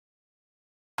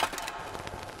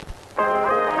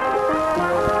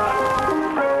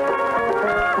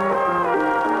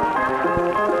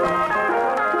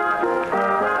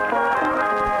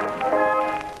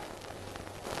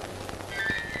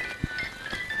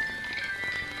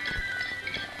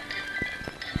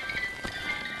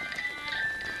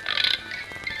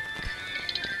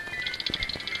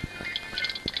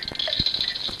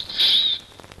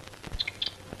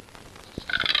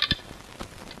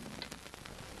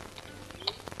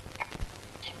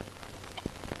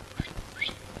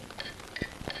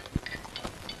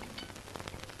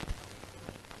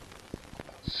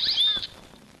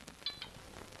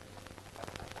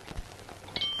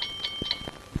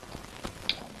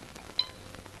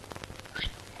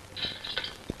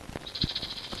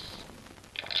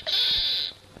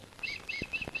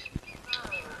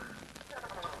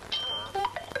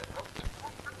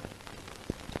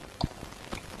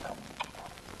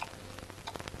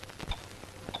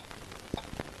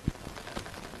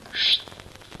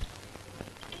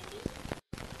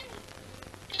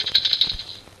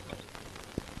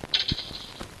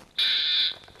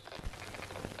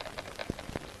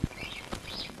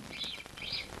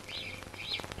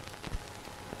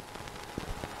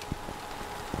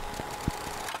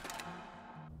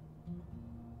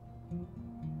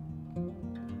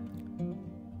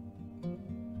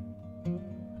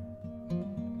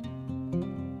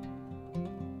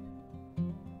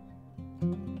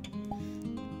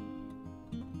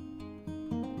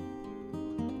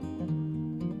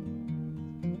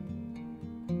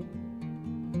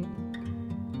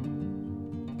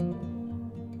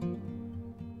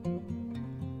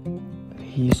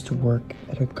He used to work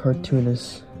at a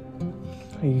cartoonist.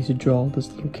 I used to draw this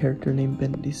little character named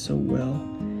Bendy so well.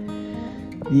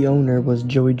 The owner was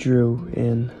Joey Drew,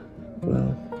 and,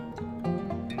 well,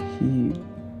 he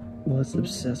was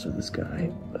obsessed with this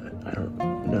guy, but I don't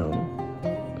know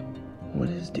what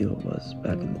his deal was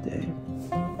back in the day.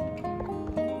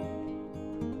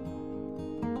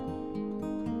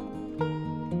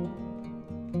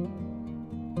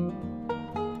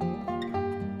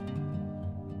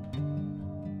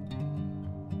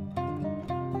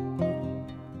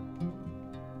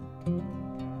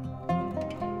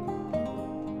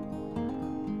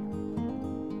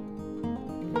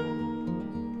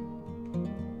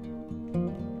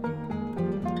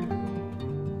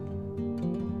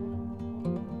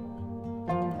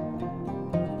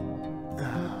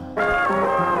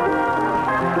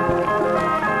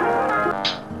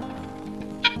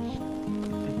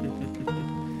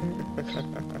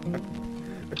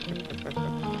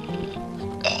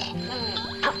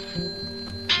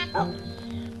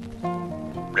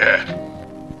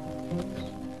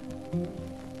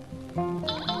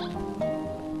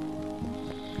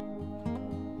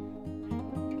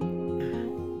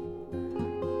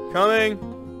 Coming!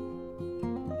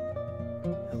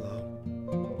 Hello?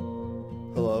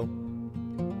 Hello?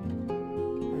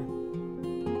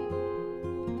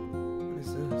 What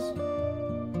is this?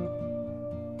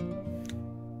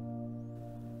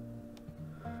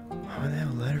 Why would they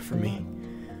have a letter for me?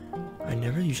 I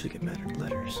never usually get mad at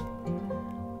letters.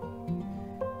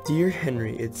 Dear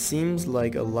Henry, it seems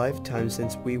like a lifetime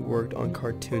since we worked on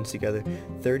cartoons together.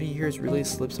 30 years really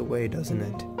slips away, doesn't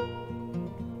it?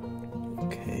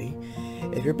 Okay.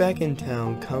 If you're back in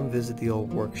town, come visit the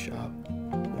old workshop.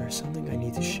 There's something I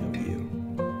need to show you.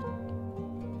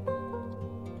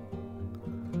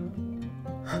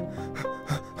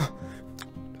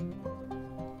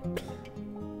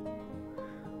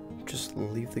 Just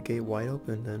leave the gate wide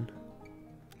open then.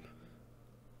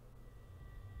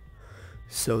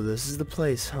 So this is the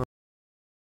place, huh?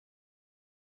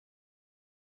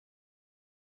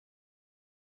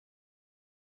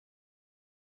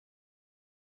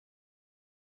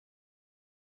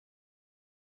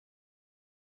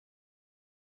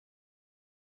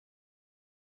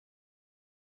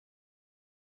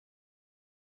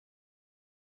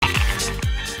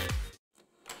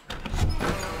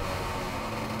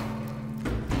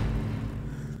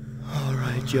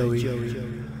 Alright, Joey,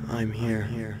 I'm here.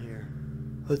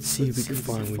 Let's see if we can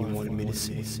find what you wanted me to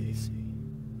see.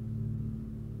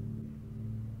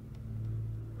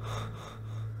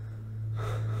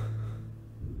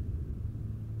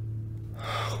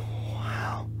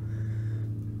 Wow.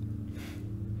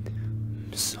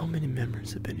 So many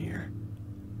memories have been here.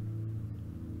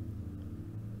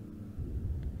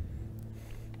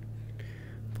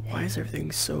 But why is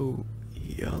everything so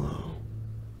yellow?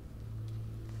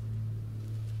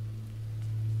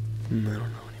 I don't know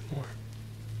anymore.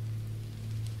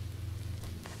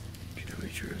 Joey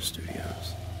Drew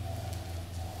Studios.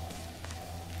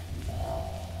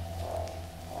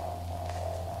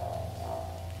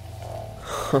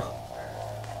 Huh.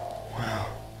 Wow.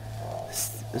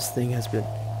 This thing has been,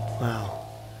 wow.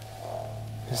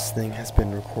 This thing has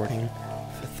been recording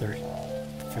for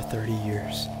 30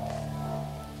 years.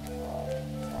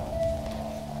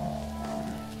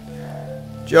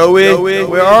 Joey,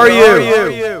 where are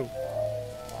you?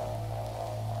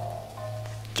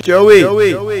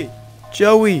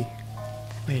 Joey!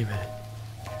 Wait a minute.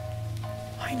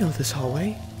 I know this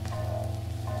hallway.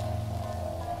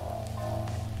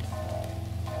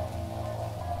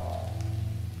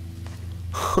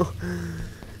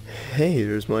 Hey,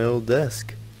 there's my old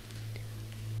desk.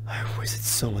 I wasted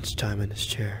so much time in this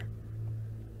chair.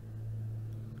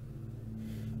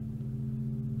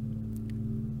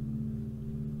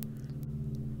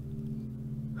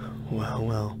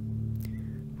 Well.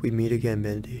 We meet again,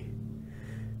 Bendy.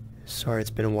 Sorry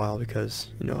it's been a while because,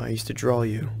 you know, I used to draw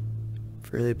you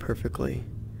really perfectly.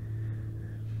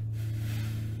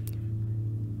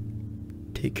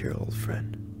 Take care, old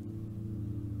friend.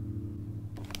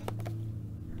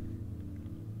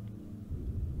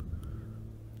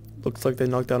 Looks like they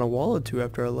knocked down a wall or two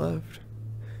after I left.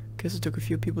 Guess it took a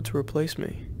few people to replace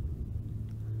me.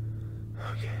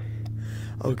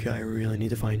 Okay, I really need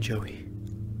to find Joey.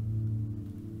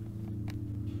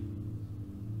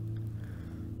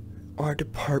 Art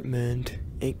department,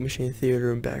 ink machine,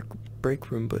 theater, and back break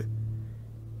room, but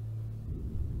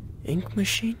ink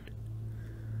machine?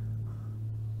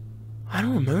 I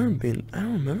don't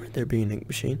remember there being an ink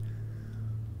machine.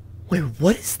 Wait,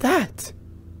 what is that?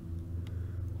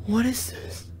 What is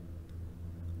this?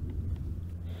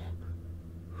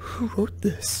 Who wrote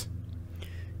this?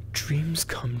 dreams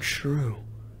come true.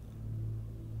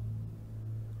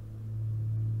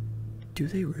 Do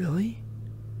they really?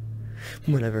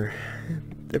 Whatever.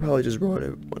 They probably just wrote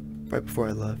it right before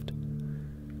I left.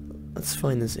 Let's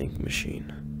find this ink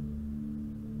machine.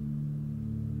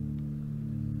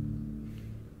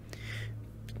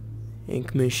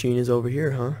 Ink machine is over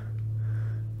here, huh?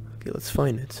 Okay, let's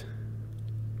find it.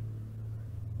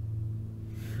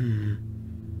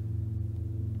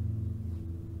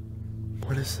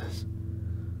 What is this?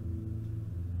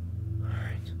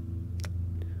 Alright.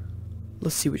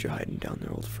 Let's see what you're hiding down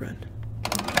there, old friend.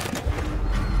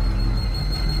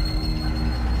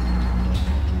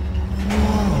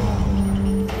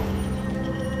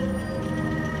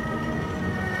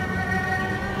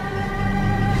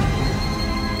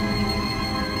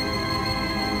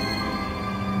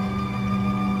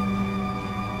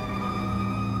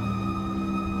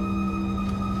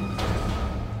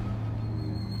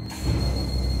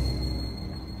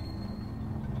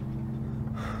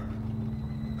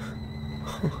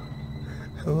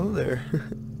 Hello there.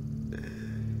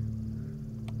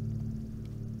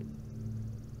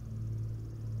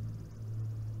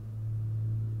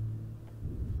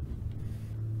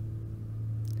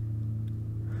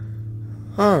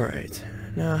 Alright,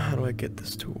 now how do I get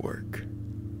this to work?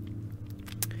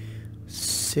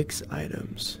 6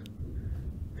 items.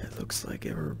 It looks like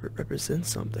it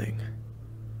represents something.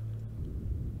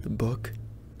 The book,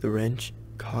 the wrench,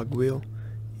 cogwheel,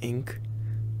 ink,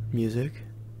 music,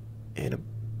 and a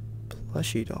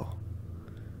plushie doll.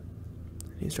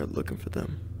 I need to start looking for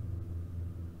them.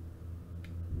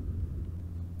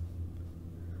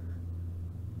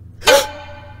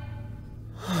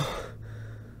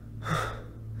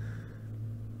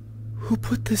 Who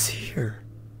put this here?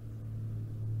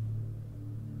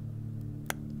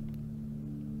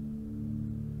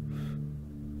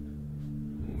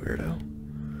 Weirdo.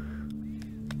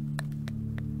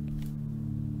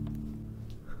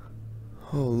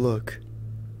 Oh, look.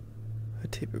 A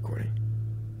tape recording.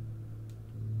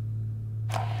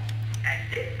 At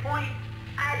this point,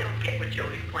 I don't get what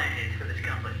Joey's plan is for this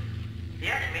company. The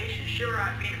animations sure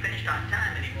aren't being finished on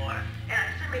time anymore, and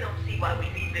I certainly don't see why we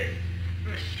need this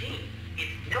machine.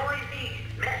 It's noisy,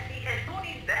 it's messy, and who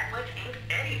needs that much ink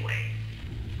anyway?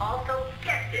 Also,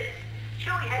 get this.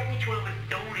 Joey had each one of us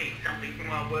donate something from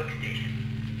our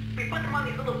workstation. We put them on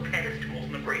these little pedestals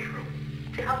in the break room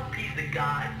to help appease the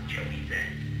gods, Joey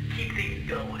says. Keep things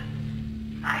going.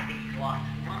 I think he's lost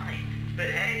his mind.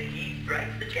 But hey, he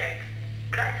writes the checks.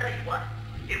 But I tell you what,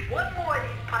 if one more of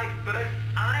these pipes burst,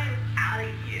 I'm out of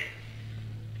here.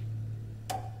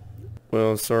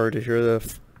 Well, sorry to hear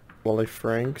that, Wally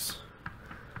Franks.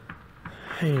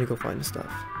 I need to go find the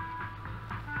stuff.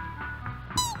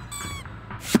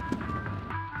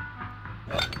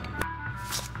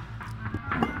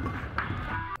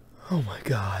 Oh my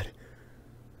god.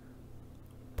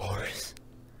 Boris.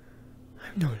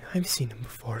 I've seen him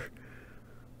before.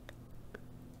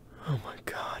 Oh my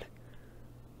god.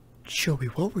 Joey,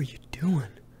 what were you doing?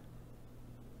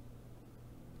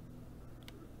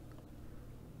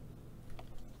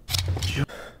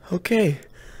 Okay.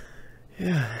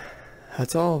 Yeah,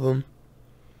 that's all of them.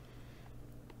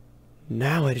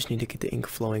 Now I just need to get the ink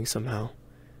flowing somehow.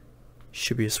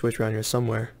 Should be a switch around here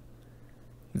somewhere.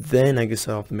 Then I can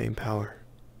set off the main power.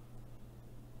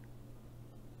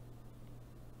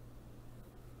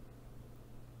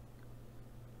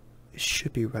 It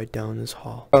should be right down this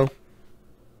hall. Oh.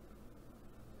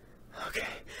 Okay,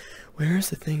 where is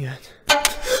the thing at?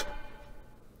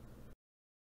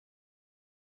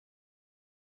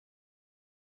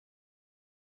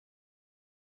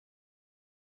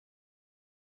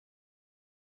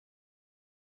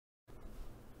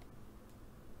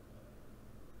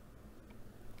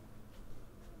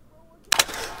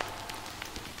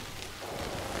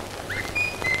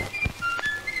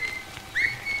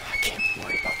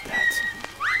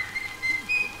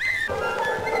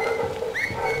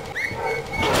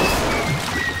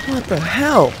 What the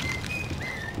hell?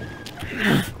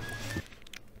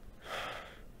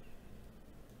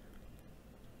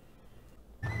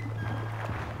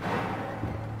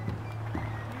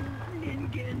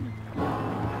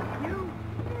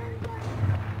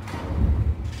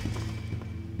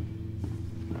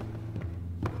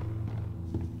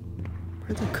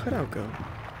 Where'd the cutout go?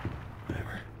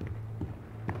 Whatever.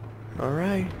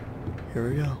 Alright, here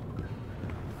we go.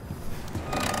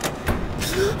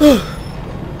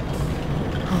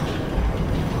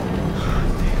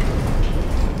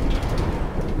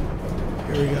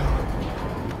 Here we go.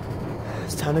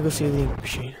 It's time to go see the ink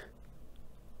machine.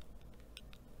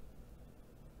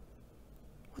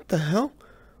 What the hell?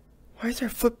 Why is there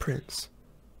footprints?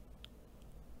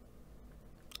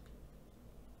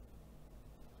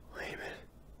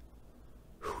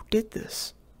 did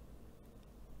this?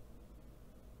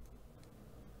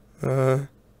 Hello?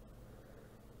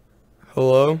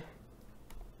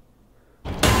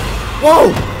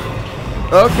 Whoa!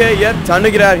 Okay, yep, time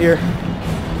to get out of here.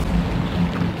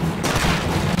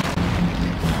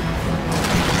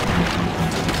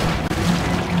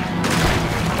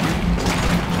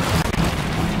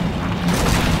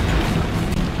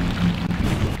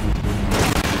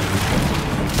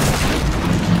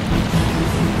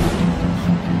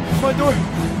 My door!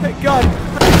 Thank God!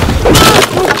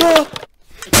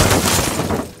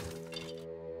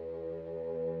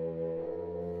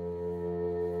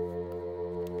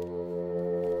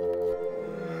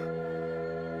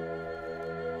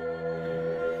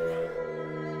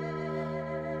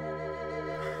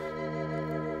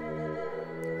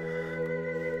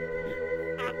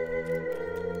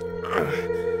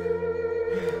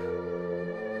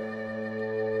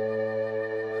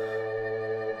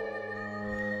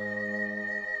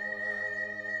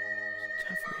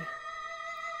 Jeffrey,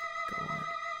 go on.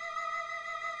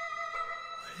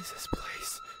 What is this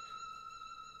place?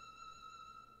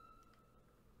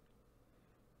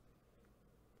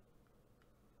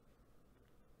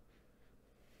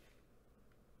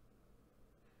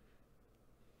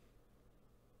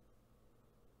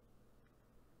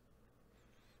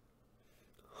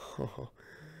 Oh,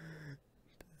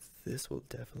 this will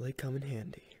definitely come in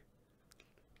handy.